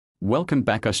Welcome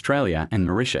back Australia and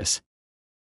Mauritius.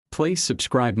 Please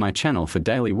subscribe my channel for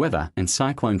daily weather and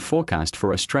cyclone forecast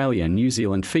for Australia, New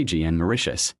Zealand, Fiji and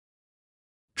Mauritius.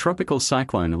 Tropical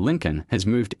cyclone Lincoln has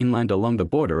moved inland along the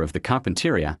border of the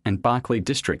Carpentaria and Barkly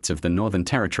districts of the Northern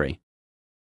Territory.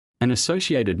 An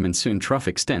associated monsoon trough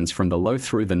extends from the low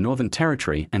through the Northern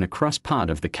Territory and across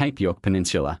part of the Cape York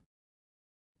Peninsula.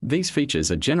 These features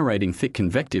are generating thick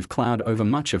convective cloud over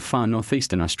much of far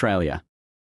northeastern Australia.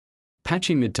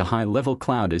 Patchy mid to high level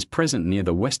cloud is present near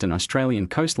the Western Australian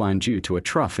coastline due to a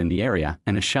trough in the area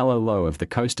and a shallow low of the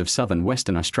coast of southern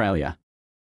Western Australia.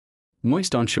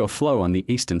 Moist onshore flow on the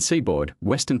eastern seaboard,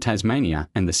 Western Tasmania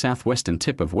and the southwestern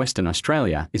tip of Western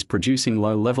Australia is producing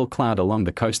low-level cloud along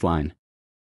the coastline.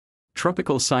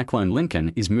 Tropical cyclone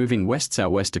Lincoln is moving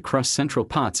west-southwest across central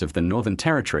parts of the Northern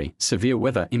Territory. Severe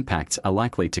weather impacts are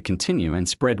likely to continue and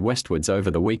spread westwards over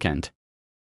the weekend.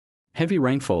 Heavy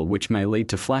rainfall which may lead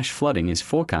to flash flooding is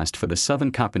forecast for the southern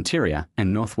Carpentaria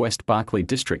and northwest Barkly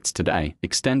districts today,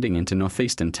 extending into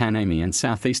northeastern Tanami and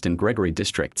southeastern Gregory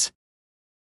districts.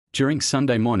 During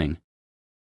Sunday morning,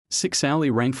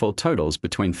 6-hourly rainfall totals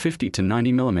between 50 to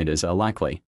 90 mm are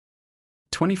likely.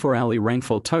 24-hourly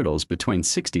rainfall totals between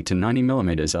 60 to 90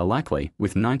 mm are likely,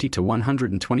 with 90 to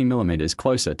 120 mm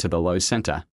closer to the low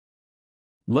center.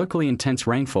 Locally intense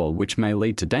rainfall which may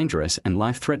lead to dangerous and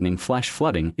life-threatening flash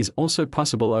flooding is also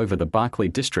possible over the Barkly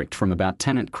district from about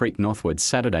Tennant Creek northwards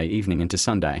Saturday evening into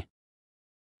Sunday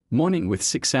morning, with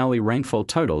 6-hourly rainfall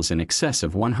totals in excess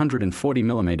of 140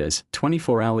 mm.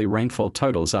 24-hourly rainfall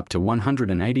totals up to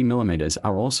 180 mm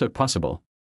are also possible.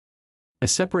 A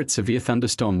separate severe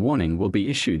thunderstorm warning will be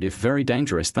issued if very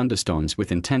dangerous thunderstorms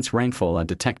with intense rainfall are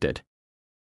detected.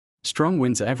 Strong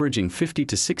winds averaging 50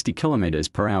 to 60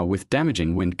 km per hour with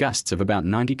damaging wind gusts of about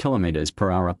 90 km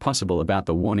per hour are possible about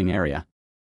the warning area.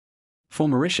 For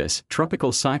Mauritius,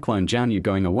 tropical cyclone DJOUNGOU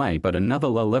going away, but another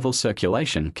low-level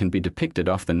circulation can be depicted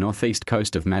off the northeast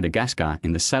coast of Madagascar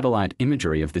in the satellite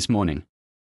imagery of this morning.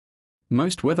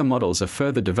 Most weather models are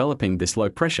further developing this low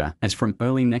pressure as from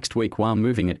early next week while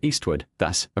moving it eastward,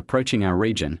 thus approaching our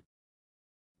region.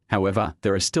 However,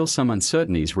 there are still some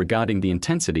uncertainties regarding the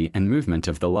intensity and movement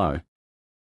of the low.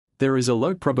 There is a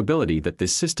low probability that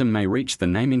this system may reach the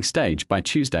naming stage by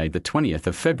Tuesday, the 20th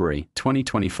of February,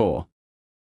 2024.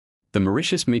 The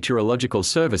Mauritius Meteorological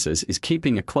Services is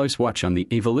keeping a close watch on the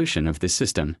evolution of this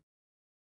system.